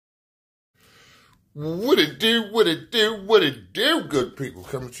What it do, what it do, what it do, good people.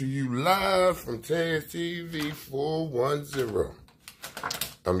 Coming to you live from Taz TV 410.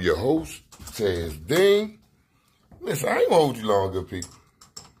 I'm your host, Taz Dean. Listen, I ain't gonna hold you long, good people.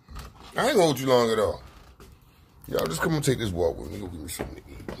 I ain't gonna hold you long at all. Y'all just come and take this walk with me. Go get me something to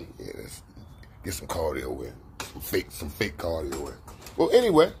eat. Yeah, let's get some cardio in. Some fake cardio in. Well,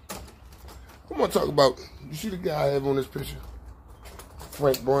 anyway, I'm gonna talk about, you see the guy I have on this picture?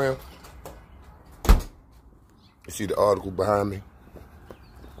 Frank Brown. You see the article behind me?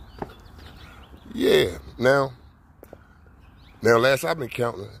 Yeah. Now, last I've been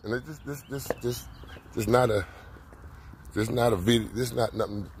counting, and it's this not a video. This not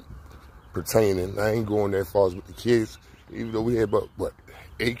nothing pertaining. I ain't going that far as with the kids, even though we had about what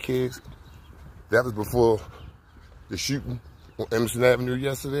 8 kids. That was before the shooting on Emerson Avenue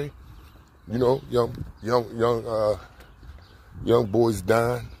yesterday. You know, young boys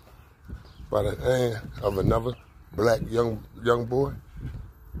dying by the hand of another black young boy.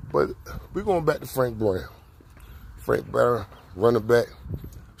 But we're going back to Frank Brown. Frank Brown, running back,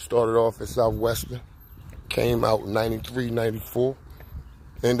 started off at Southwestern, came out in 93, 94,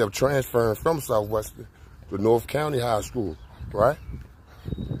 ended up transferring from Southwestern to North County High School, right?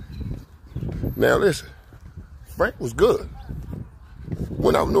 Now listen, Frank was good.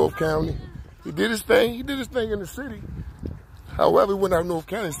 Went out North County, he did his thing in the city. However, he went out North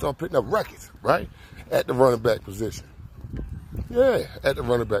County and started picking up records, right? At the running back position. Yeah, at the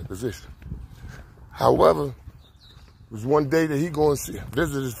running back position. However, it was one day that he going to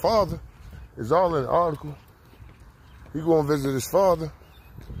visit his father. It's all in the article. He going to visit his father.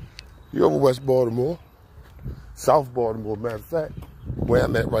 He over West Baltimore. South Baltimore, matter of fact, where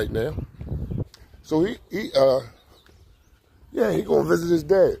I'm at right now. So he going to visit his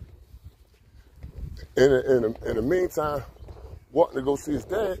dad. In the meantime, wanting to go see his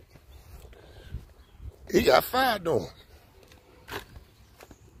dad, he got fired on.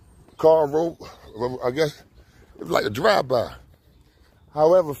 Car road, I guess it was like a drive-by.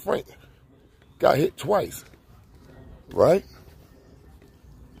 However, Frank got hit twice, right?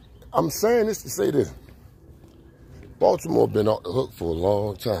 I'm saying this to say this. Baltimore been off the hook for a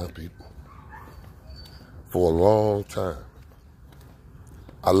long time, people. For a long time.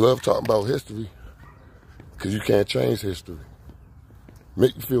 I love talking about history because you can't change history.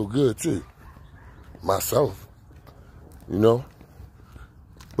 Make you feel good, too. Myself, you know.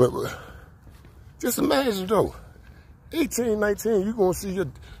 But just imagine, though, 18, 19, you're going to see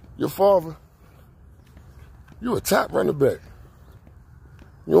your father. You're a top running back.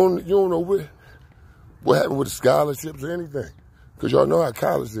 You don't know what happened with the scholarships or anything. Because y'all know how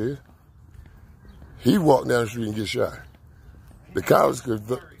college is. He walked down the street and get shot. The college could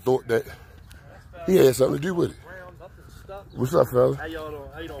thought that he had something to do with it. What's up, fella? How y'all doing?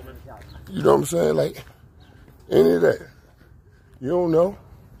 How you doing, man? You know what I'm saying? Like, any of that. You don't know.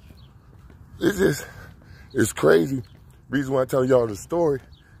 It's crazy. Reason why I tell y'all the story,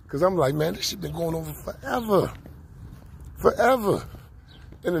 because I'm like, man, this shit been going on for forever. Forever.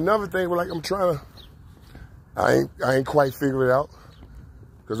 And another thing, like I'm trying to, I ain't quite figured it out,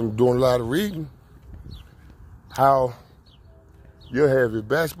 because I'm doing a lot of reading, how you'll have your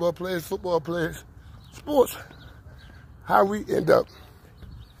basketball players, football players, sports, how we end up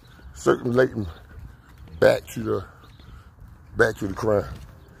circulating back to the crime.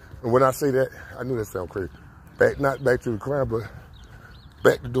 And when I say that, I knew that sounds crazy. Not back to the crime, but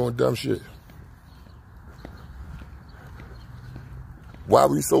back to doing dumb shit. Why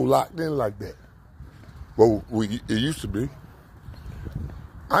we so locked in like that? Well, it used to be.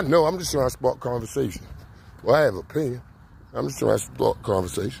 I know, I'm just trying to spark conversation. Well, I have an opinion. I'm just trying to spark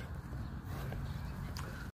conversation.